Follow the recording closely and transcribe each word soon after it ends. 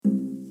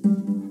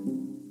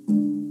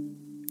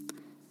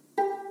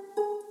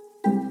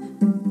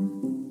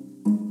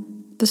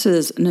This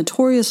is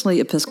Notoriously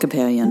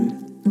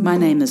Episcopalian. My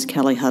name is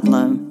Kelly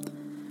Hudlow.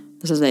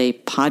 This is a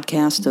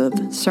podcast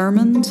of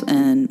sermons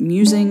and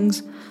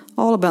musings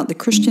all about the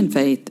Christian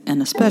faith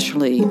and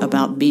especially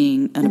about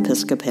being an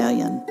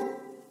Episcopalian.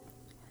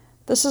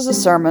 This is a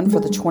sermon for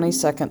the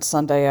 22nd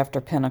Sunday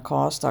after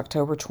Pentecost,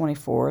 October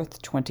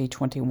 24th,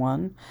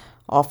 2021,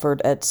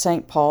 offered at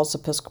St. Paul's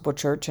Episcopal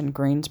Church in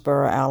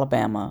Greensboro,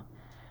 Alabama.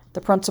 The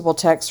principal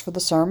text for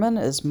the sermon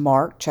is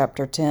Mark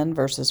chapter 10,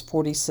 verses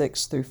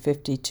 46 through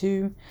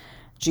 52.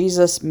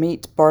 Jesus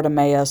meets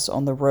Bartimaeus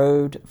on the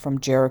road from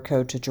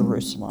Jericho to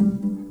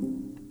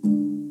Jerusalem.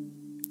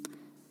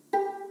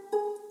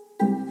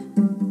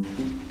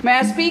 May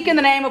I speak in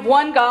the name of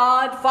one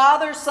God,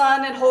 Father,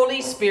 Son, and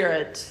Holy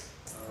Spirit.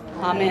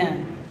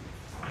 Amen.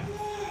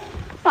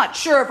 Not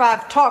sure if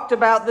I've talked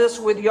about this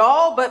with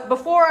y'all, but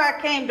before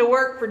I came to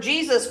work for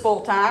Jesus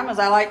full-time, as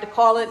I like to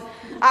call it,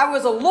 I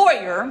was a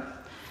lawyer.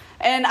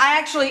 And I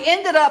actually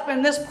ended up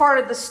in this part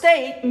of the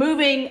state,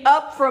 moving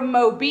up from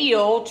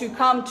Mobile to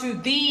come to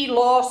the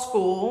law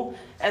school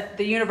at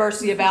the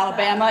University of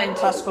Alabama in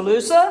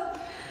Tuscaloosa.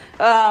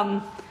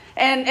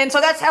 And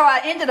so that's how I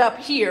ended up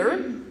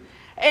here.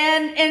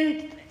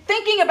 And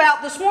thinking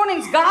about this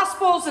morning's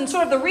Gospels and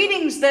sort of the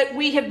readings that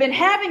we have been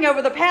having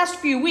over the past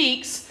few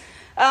weeks,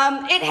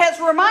 it has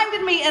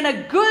reminded me in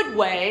a good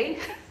way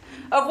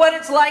of what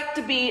it's like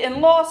to be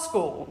in law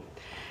school.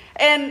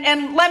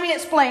 And let me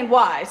explain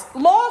why.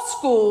 Law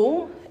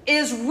school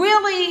is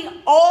really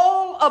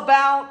all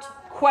about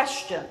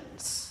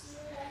questions.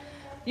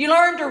 You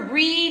learn to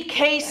read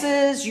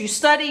cases, you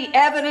study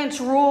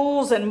evidence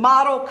rules and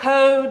model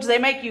codes. They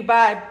make you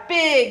buy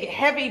big,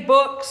 heavy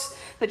books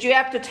that you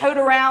have to tote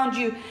around.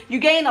 You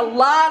gain a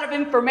lot of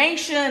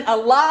information, a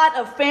lot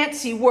of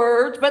fancy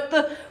words, but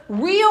the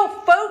real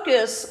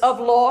focus of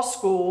law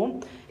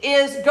school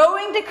is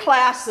going to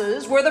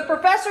classes where the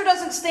professor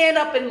doesn't stand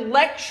up and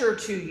lecture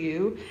to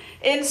you.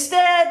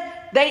 Instead,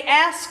 they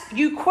ask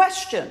you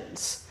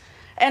questions.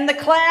 And the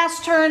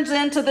class turns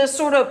into this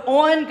sort of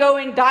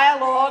ongoing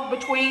dialogue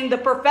between the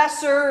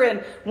professor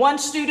and one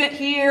student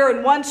here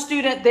and one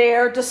student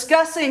there,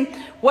 discussing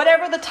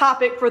whatever the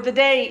topic for the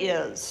day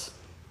is.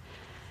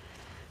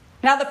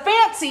 Now, the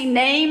fancy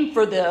name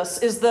for this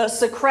is the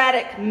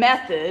Socratic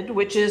method,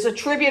 which is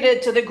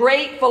attributed to the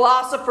great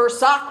philosopher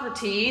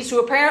Socrates,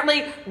 who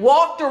apparently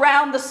walked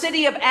around the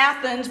city of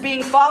Athens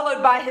being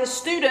followed by his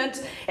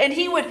students, and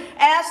he would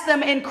ask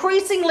them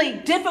increasingly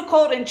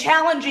difficult and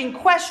challenging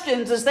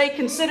questions as they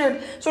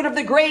considered sort of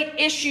the great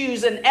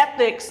issues and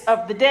ethics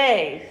of the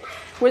day,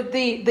 with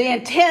the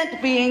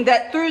intent being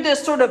that through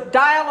this sort of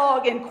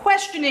dialogue and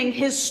questioning,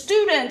 his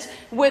students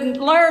would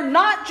learn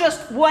not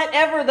just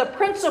whatever the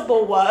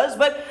principle was,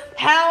 but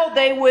how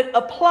they would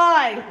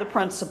apply the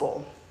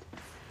principle.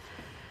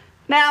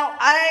 Now,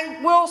 I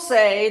will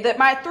say that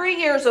my 3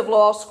 years of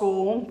law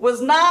school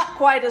was not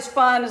quite as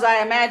fun as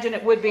I imagine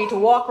it would be to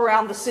walk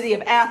around the city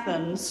of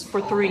Athens for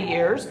 3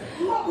 years,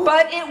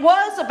 but it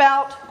was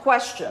about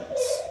questions.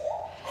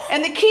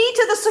 And the key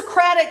to the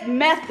Socratic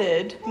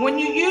method, when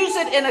you use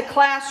it in a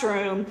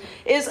classroom,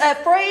 is a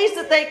phrase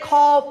that they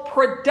call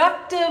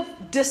productive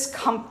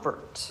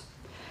discomfort.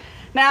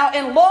 Now,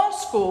 in law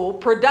school,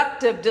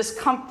 productive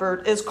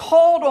discomfort is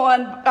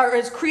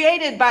is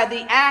created by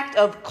the act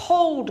of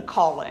cold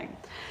calling.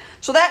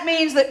 So that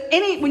means that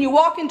when you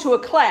walk into a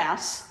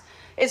class,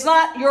 it's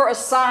not your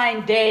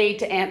assigned day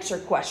to answer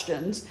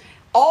questions.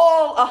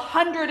 All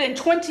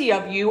 120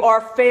 of you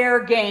are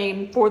fair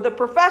game for the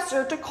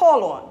professor to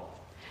call on.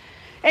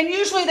 And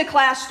usually the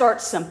class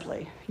starts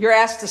simply. You're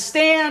asked to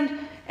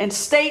stand and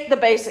state the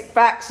basic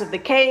facts of the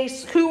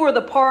case. Who were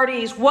the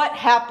parties? What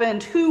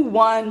happened? Who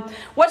won?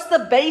 What's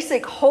the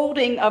basic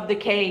holding of the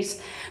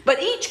case?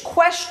 But each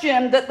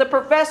question that the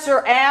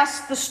professor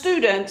asks the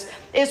students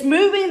is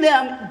moving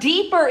them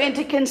deeper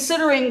into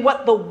considering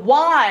what the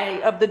why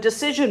of the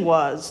decision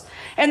was,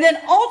 and then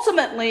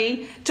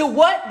ultimately to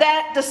what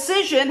that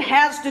decision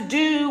has to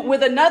do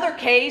with another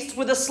case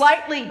with a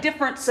slightly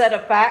different set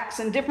of facts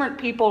and different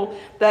people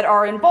that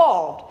are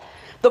involved.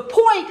 The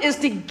point is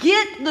to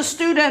get the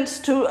students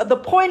to the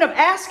point of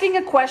asking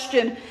a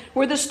question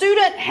where the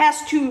student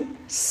has to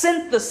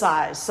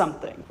synthesize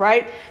something,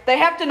 right? They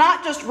have to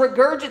not just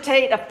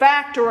regurgitate a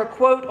fact or a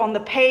quote on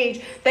the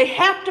page. They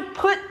have to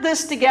put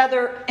this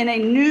together in a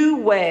new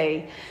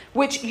way,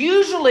 which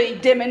usually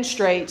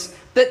demonstrates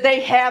that they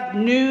have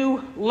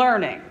new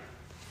learning.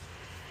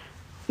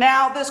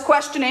 Now, this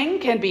questioning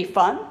can be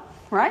fun,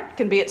 right? It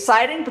can be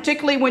exciting,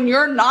 particularly when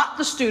you're not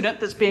the student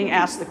that's being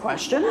asked the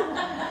question.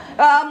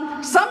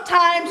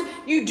 Sometimes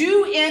you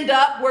do end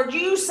up where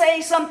you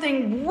say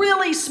something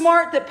really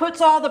smart that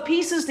puts all the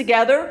pieces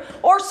together,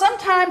 or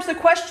sometimes the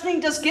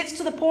questioning just gets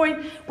to the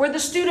point where the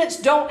students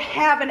don't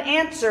have an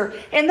answer,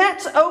 and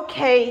that's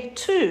okay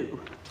too.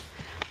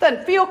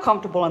 Doesn't feel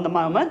comfortable in the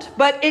moment,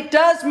 but it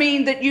does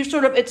mean that you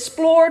sort of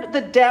explored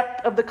the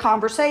depth of the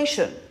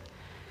conversation.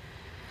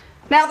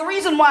 Now, the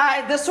reason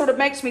why this sort of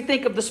makes me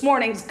think of this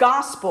morning's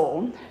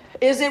gospel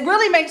is it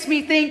really makes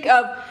me think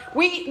of,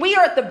 we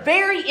are at the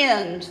very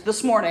end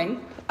this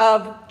morning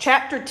of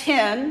chapter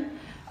 10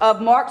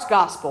 of Mark's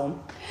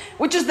gospel,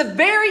 which is the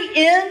very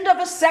end of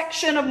a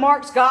section of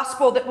Mark's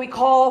gospel that we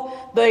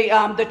call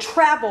the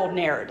travel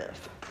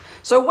narrative.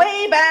 So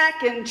way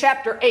back in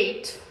chapter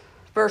 8,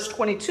 verse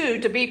 22,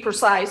 to be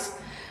precise,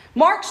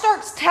 Mark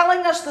starts telling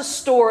us the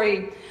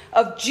story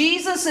of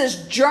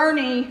Jesus'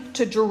 journey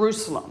to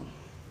Jerusalem.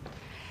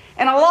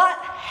 And a lot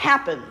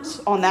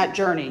happens on that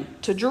journey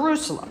to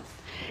Jerusalem.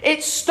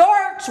 It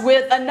starts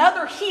with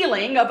another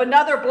healing of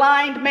another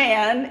blind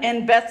man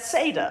in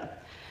Bethsaida.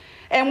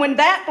 And when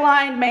that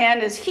blind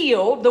man is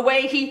healed, the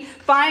way he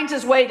finds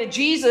his way to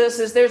Jesus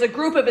is there's a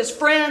group of his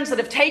friends that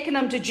have taken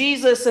him to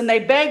Jesus, and they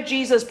beg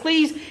Jesus,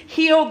 please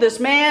heal this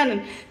man.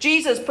 And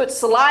Jesus puts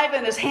saliva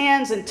in his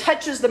hands and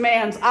touches the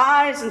man's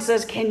eyes and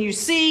says, can you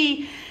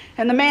see?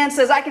 And the man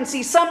says, I can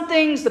see some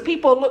things. The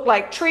people look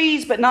like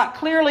trees, but not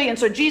clearly. And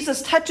so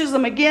Jesus touches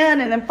them again,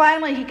 and then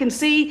finally he can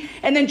see.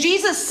 And then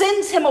Jesus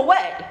sends him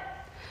away.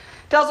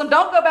 Tells him,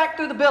 don't go back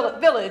through the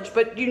village,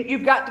 but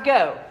you've got to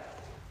go.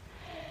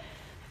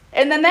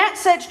 And then that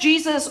sets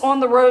Jesus on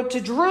the road to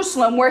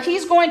Jerusalem, where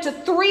he's going to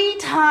 3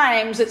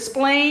 times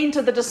explain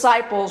to the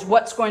disciples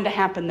what's going to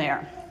happen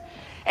there.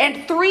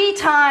 And 3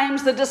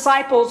 times the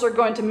disciples are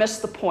going to miss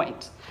the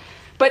point.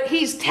 But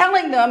he's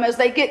telling them as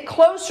they get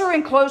closer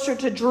and closer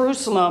to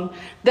Jerusalem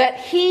that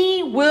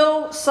he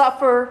will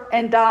suffer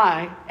and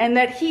die, and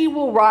that he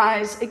will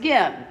rise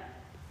again.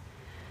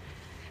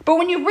 But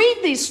when you read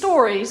these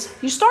stories,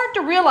 you start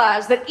to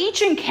realize that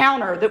each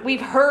encounter that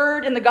we've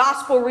heard in the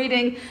gospel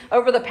reading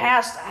over the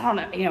past,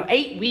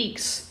 8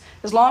 weeks,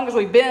 as long as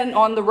we've been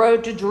on the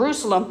road to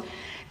Jerusalem,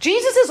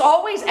 Jesus is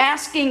always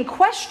asking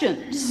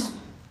questions,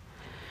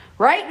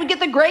 right? We get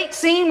the great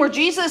scene where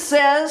Jesus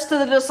says to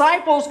the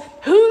disciples,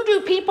 who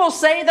do people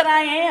say that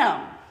I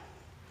am?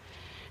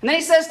 And then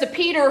he says to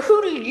Peter,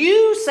 who do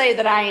you say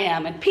that I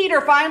am? And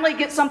Peter finally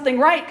gets something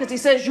right because he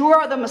says, you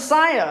are the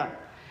Messiah.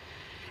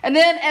 And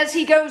then as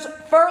he goes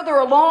further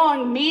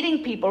along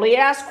meeting people, he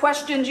asks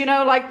questions,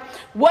 like,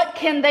 what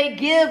can they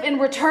give in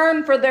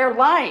return for their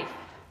life?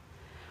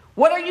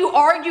 What are you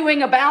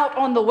arguing about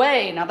on the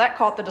way? Now that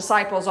caught the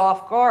disciples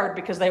off guard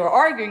because they were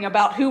arguing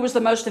about who was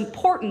the most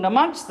important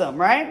amongst them,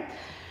 right?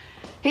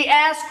 He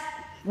asked,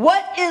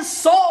 what is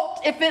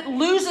salt if it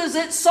loses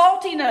its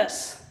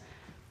saltiness?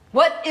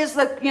 What is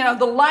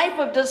the life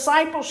of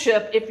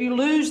discipleship if you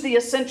lose the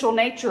essential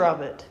nature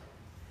of it?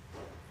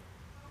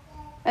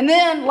 And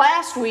then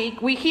last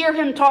week, we hear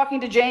him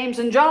talking to James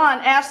and John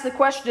ask the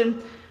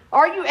question,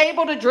 are you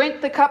able to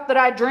drink the cup that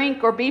I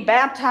drink or be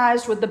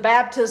baptized with the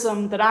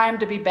baptism that I am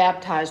to be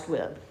baptized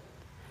with?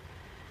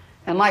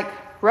 And like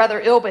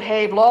rather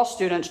ill-behaved law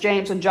students,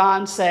 James and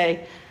John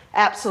say,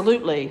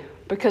 absolutely,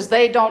 because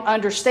they don't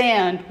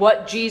understand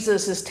what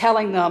Jesus is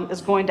telling them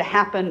is going to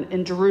happen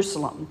in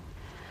Jerusalem.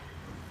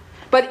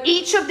 But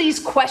each of these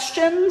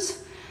questions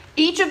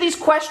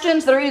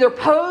that are either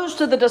posed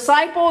to the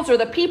disciples or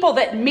the people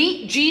that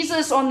meet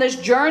Jesus on this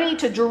journey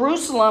to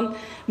Jerusalem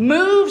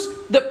moves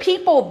the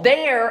people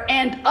there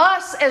and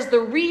us as the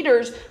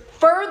readers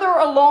further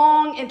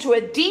along into a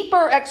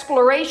deeper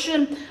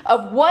exploration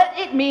of what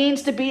it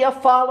means to be a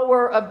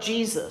follower of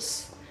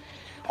Jesus.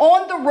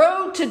 On the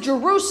road to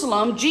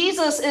Jerusalem,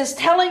 Jesus is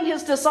telling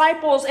his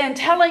disciples and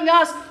telling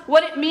us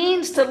what it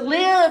means to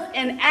live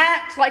and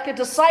act like a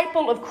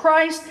disciple of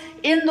Christ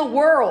in the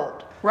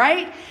world.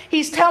 Right?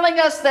 He's telling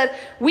us that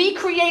we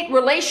create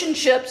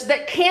relationships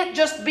that can't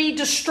just be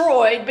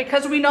destroyed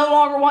because we no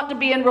longer want to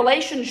be in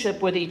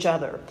relationship with each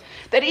other.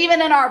 That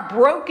even in our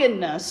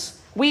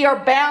brokenness, we are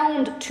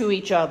bound to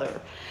each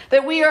other.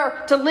 That we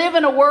are to live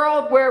in a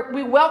world where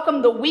we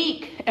welcome the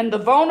weak and the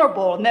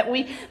vulnerable, and that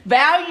we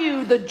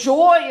value the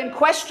joy and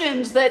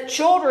questions that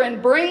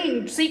children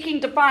bring,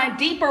 seeking to find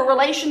deeper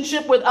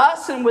relationship with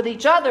us and with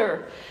each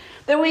other.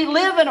 That we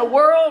live in a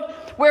world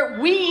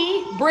where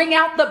we bring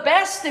out the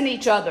best in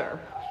each other,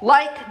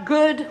 like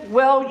good,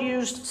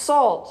 well-used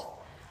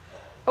salt.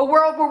 A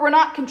world where we're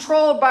not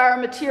controlled by our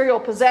material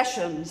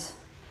possessions.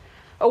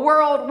 A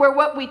world where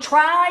what we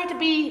try to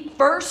be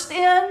first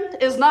in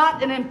is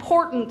not in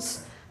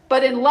importance,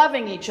 but in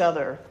loving each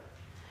other.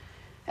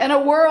 And a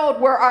world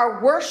where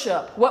our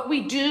worship, what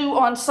we do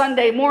on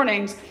Sunday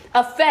mornings,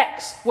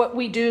 affects what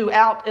we do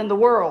out in the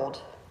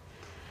world.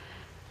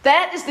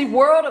 That is the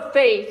world of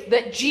faith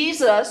that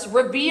Jesus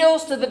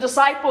reveals to the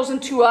disciples and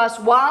to us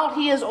while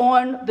he is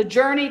on the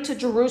journey to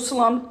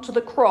Jerusalem, to the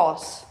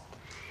cross.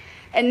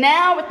 And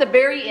now at the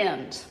very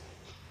end,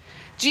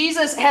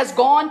 Jesus has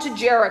gone to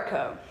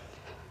Jericho,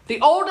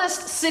 the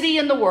oldest city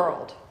in the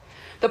world,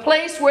 the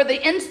place where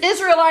the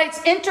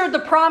Israelites entered the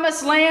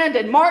promised land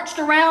and marched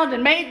around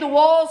and made the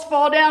walls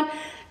fall down.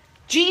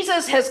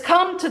 Jesus has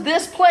come to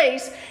this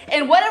place,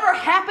 and whatever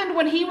happened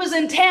when he was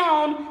in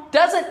town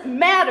doesn't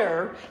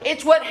matter.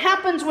 It's what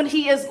happens when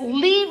he is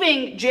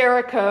leaving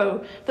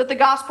Jericho that the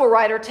gospel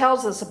writer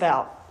tells us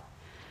about.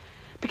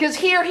 Because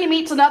here he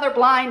meets another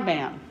blind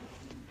man.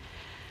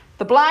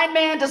 The blind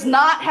man does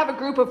not have a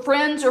group of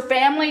friends or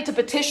family to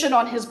petition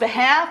on his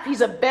behalf.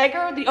 He's a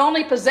beggar. The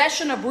only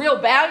possession of real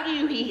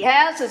value he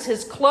has is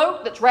his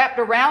cloak that's wrapped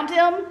around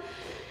him.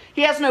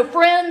 He has no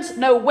friends,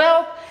 no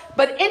wealth,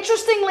 but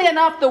interestingly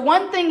enough, the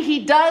one thing he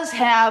does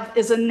have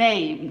is a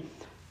name,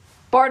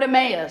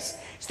 Bartimaeus.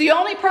 It's the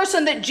only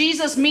person that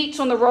Jesus meets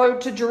on the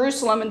road to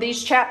Jerusalem in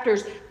these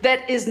chapters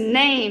that is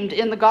named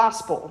in the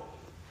gospel.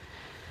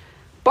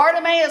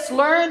 Bartimaeus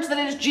learns that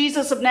it is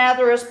Jesus of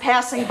Nazareth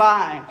passing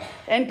by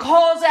and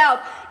calls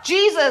out,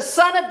 "Jesus,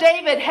 Son of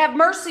David, have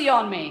mercy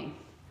on me."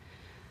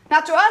 Now,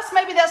 to us,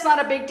 maybe that's not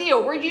a big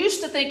deal. We're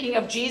used to thinking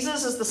of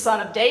Jesus as the Son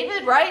of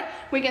David, right?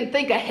 We can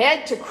think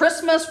ahead to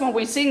Christmas when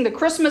we sing the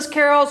Christmas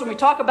carols and we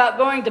talk about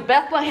going to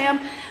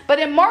Bethlehem. But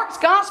in Mark's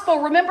gospel,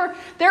 remember,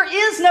 there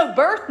is no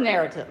birth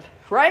narrative,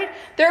 right?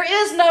 There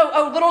is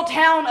no little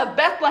town of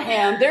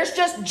Bethlehem. There's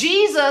just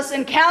Jesus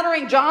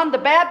encountering John the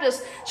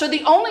Baptist. So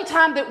the only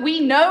time that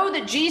we know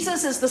that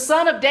Jesus is the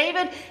Son of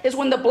David is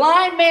when the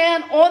blind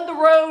man on the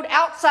road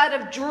outside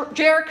of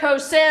Jericho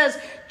says,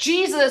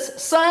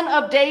 "Jesus, Son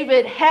of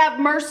David, have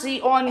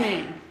mercy on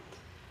me."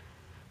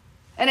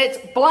 And it's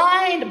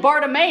blind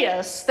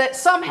Bartimaeus that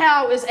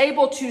somehow is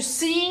able to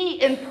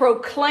see and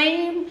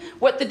proclaim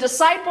what the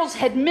disciples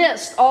had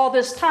missed all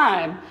this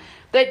time,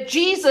 that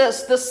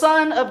Jesus, the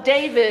Son of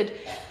David,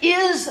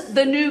 is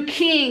the new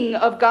king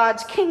of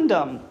God's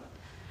kingdom.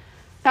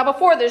 Now,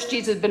 before this,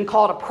 Jesus had been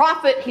called a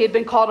prophet. He had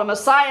been called a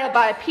Messiah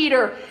by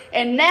Peter.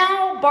 And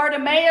now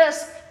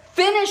Bartimaeus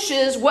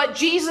finishes what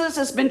Jesus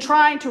has been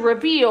trying to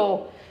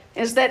reveal,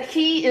 is that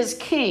he is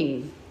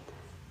king.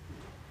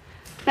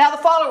 Now, the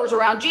followers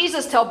around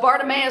Jesus tell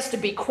Bartimaeus to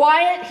be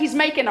quiet. He's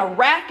making a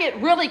racket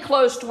really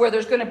close to where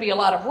there's going to be a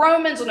lot of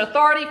Romans and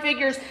authority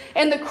figures.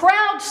 And the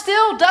crowd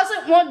still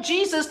doesn't want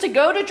Jesus to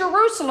go to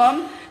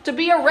Jerusalem to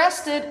be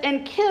arrested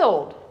and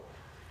killed.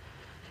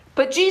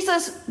 But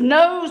Jesus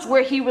knows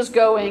where he was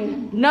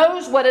going,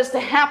 knows what is to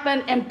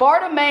happen, and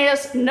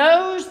Bartimaeus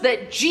knows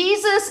that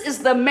Jesus is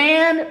the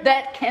man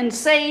that can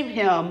save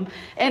him,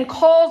 and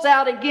calls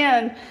out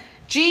again,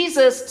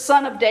 "Jesus,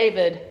 Son of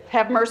David,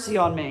 have mercy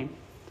on me."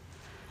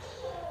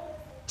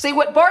 See,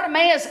 what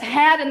Bartimaeus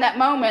had in that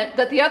moment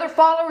that the other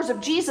followers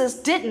of Jesus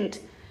didn't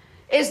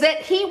is that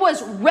he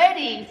was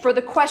ready for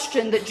the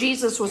question that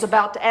Jesus was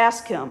about to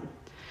ask him.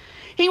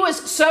 He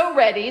was so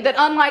ready that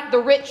unlike the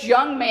rich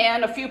young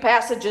man a few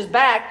passages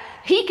back,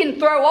 he can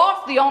throw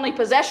off the only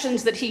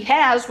possessions that he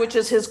has, which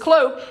is his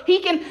cloak.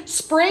 He can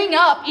spring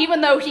up even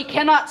though he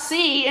cannot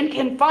see and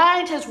can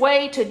find his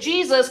way to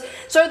Jesus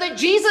so that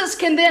Jesus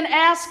can then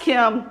ask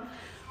him,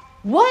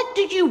 "What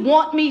do you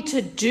want me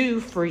to do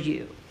for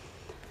you?"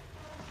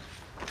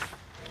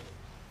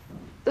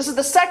 This is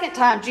the second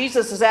time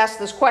Jesus has asked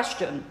this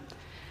question.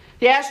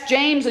 He asked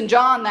James and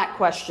John that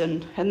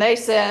question, and they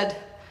said,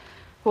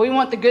 "Well, we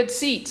want the good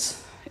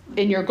seats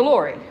in your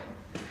glory.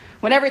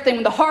 When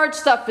the hard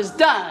stuff is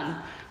done,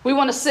 we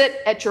want to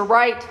sit at your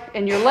right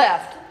and your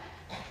left."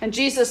 And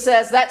Jesus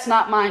says, "That's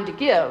not mine to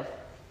give."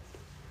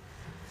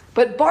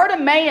 But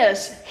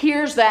Bartimaeus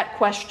hears that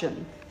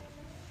question.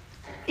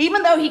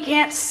 Even though he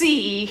can't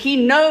see, he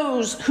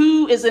knows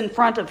who is in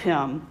front of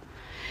him.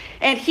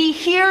 And he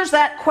hears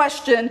that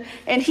question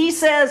and he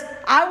says,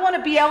 "I want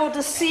to be able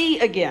to see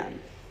again."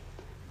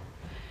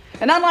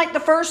 And unlike the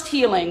first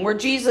healing where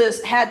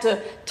Jesus had to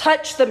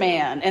touch the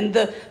man and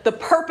the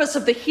purpose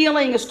of the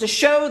healing is to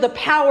show the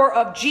power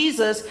of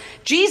Jesus,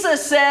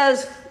 Jesus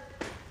says,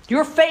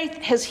 "Your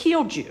faith has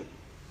healed you."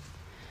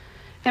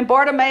 And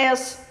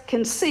Bartimaeus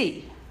can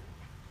see.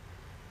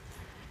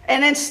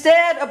 And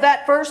instead of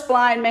that first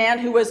blind man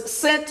who was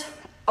sent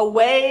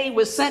away,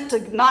 was sent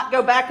to not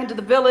go back into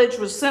the village,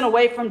 was sent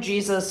away from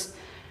Jesus,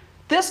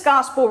 this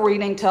gospel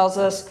reading tells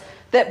us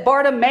that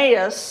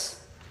Bartimaeus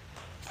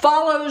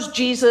follows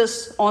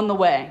Jesus on the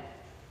way.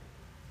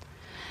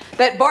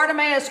 That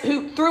Bartimaeus,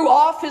 who threw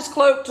off his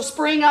cloak to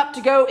spring up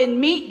to go and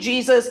meet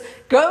Jesus,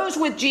 goes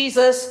with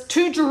Jesus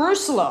to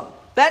Jerusalem.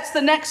 That's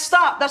the next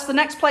stop. That's the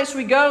next place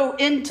we go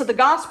into the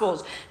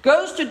Gospels.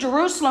 Goes to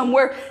Jerusalem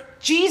where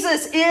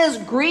Jesus is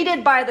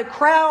greeted by the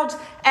crowds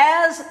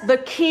as the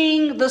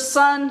King, the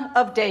Son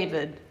of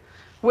David,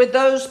 with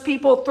those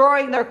people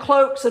throwing their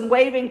cloaks and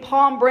waving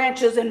palm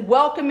branches and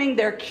welcoming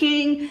their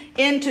King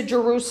into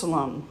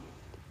Jerusalem.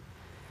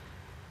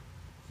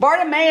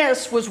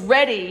 Bartimaeus was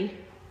ready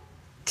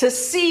to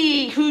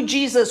see who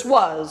Jesus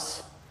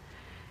was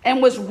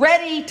and was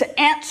ready to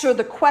answer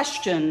the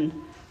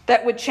question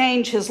that would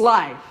change his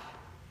life.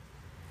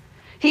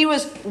 He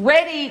was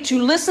ready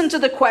to listen to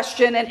the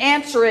question and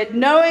answer it,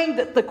 knowing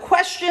that the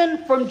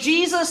question from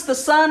Jesus, the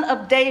Son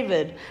of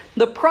David,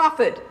 the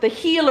prophet, the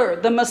healer,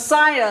 the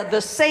Messiah,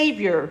 the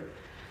Savior,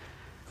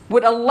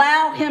 would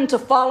allow him to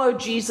follow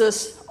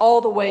Jesus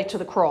all the way to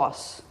the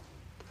cross.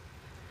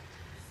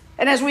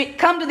 And as we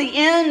come to the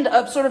end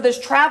of sort of this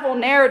travel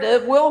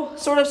narrative, we'll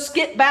sort of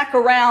skip back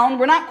around.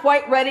 We're not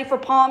quite ready for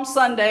Palm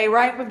Sunday,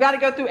 right? We've got to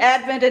go through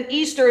Advent and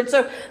Easter. And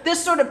so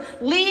this sort of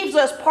leaves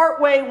us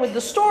partway with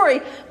the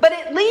story, but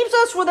it leaves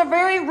us with a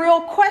very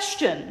real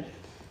question.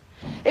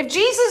 If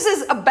Jesus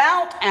is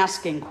about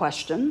asking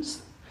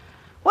questions,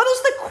 what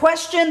is the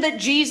question that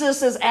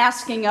Jesus is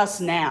asking us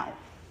now?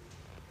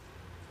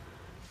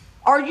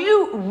 Are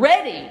you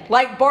ready,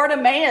 like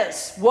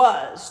Bartimaeus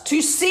was,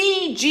 to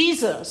see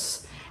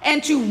Jesus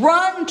and to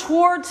run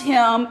towards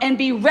him and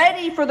be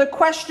ready for the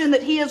question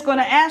that he is going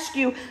to ask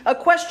you, a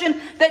question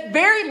that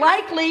very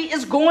likely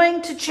is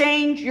going to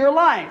change your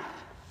life?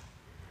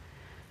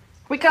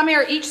 We come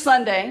here each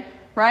Sunday,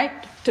 right,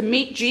 to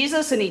meet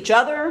Jesus and each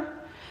other,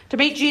 to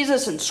meet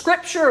Jesus in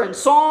scripture and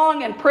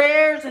song and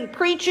prayers and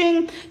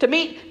preaching, to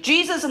meet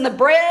Jesus in the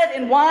bread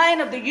and wine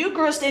of the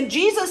Eucharist. And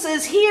Jesus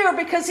is here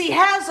because he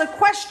has a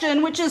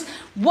question, which is,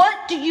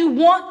 what do you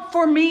want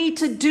for me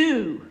to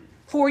do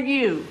for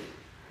you?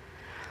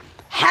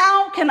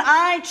 How can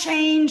I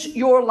change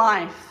your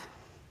life?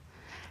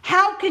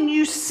 How can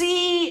you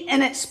see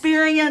and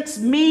experience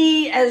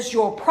me as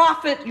your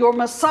prophet, your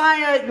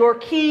Messiah, your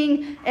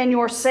King, and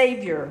your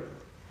Savior?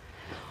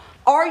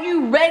 Are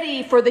you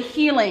ready for the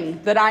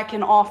healing that I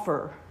can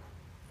offer?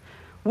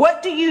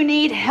 What do you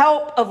need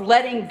help of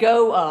letting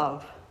go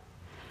of?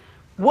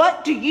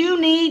 What do you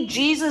need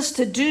Jesus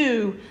to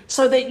do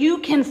so that you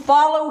can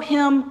follow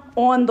him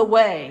on the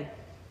way?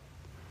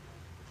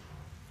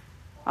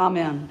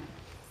 Amen.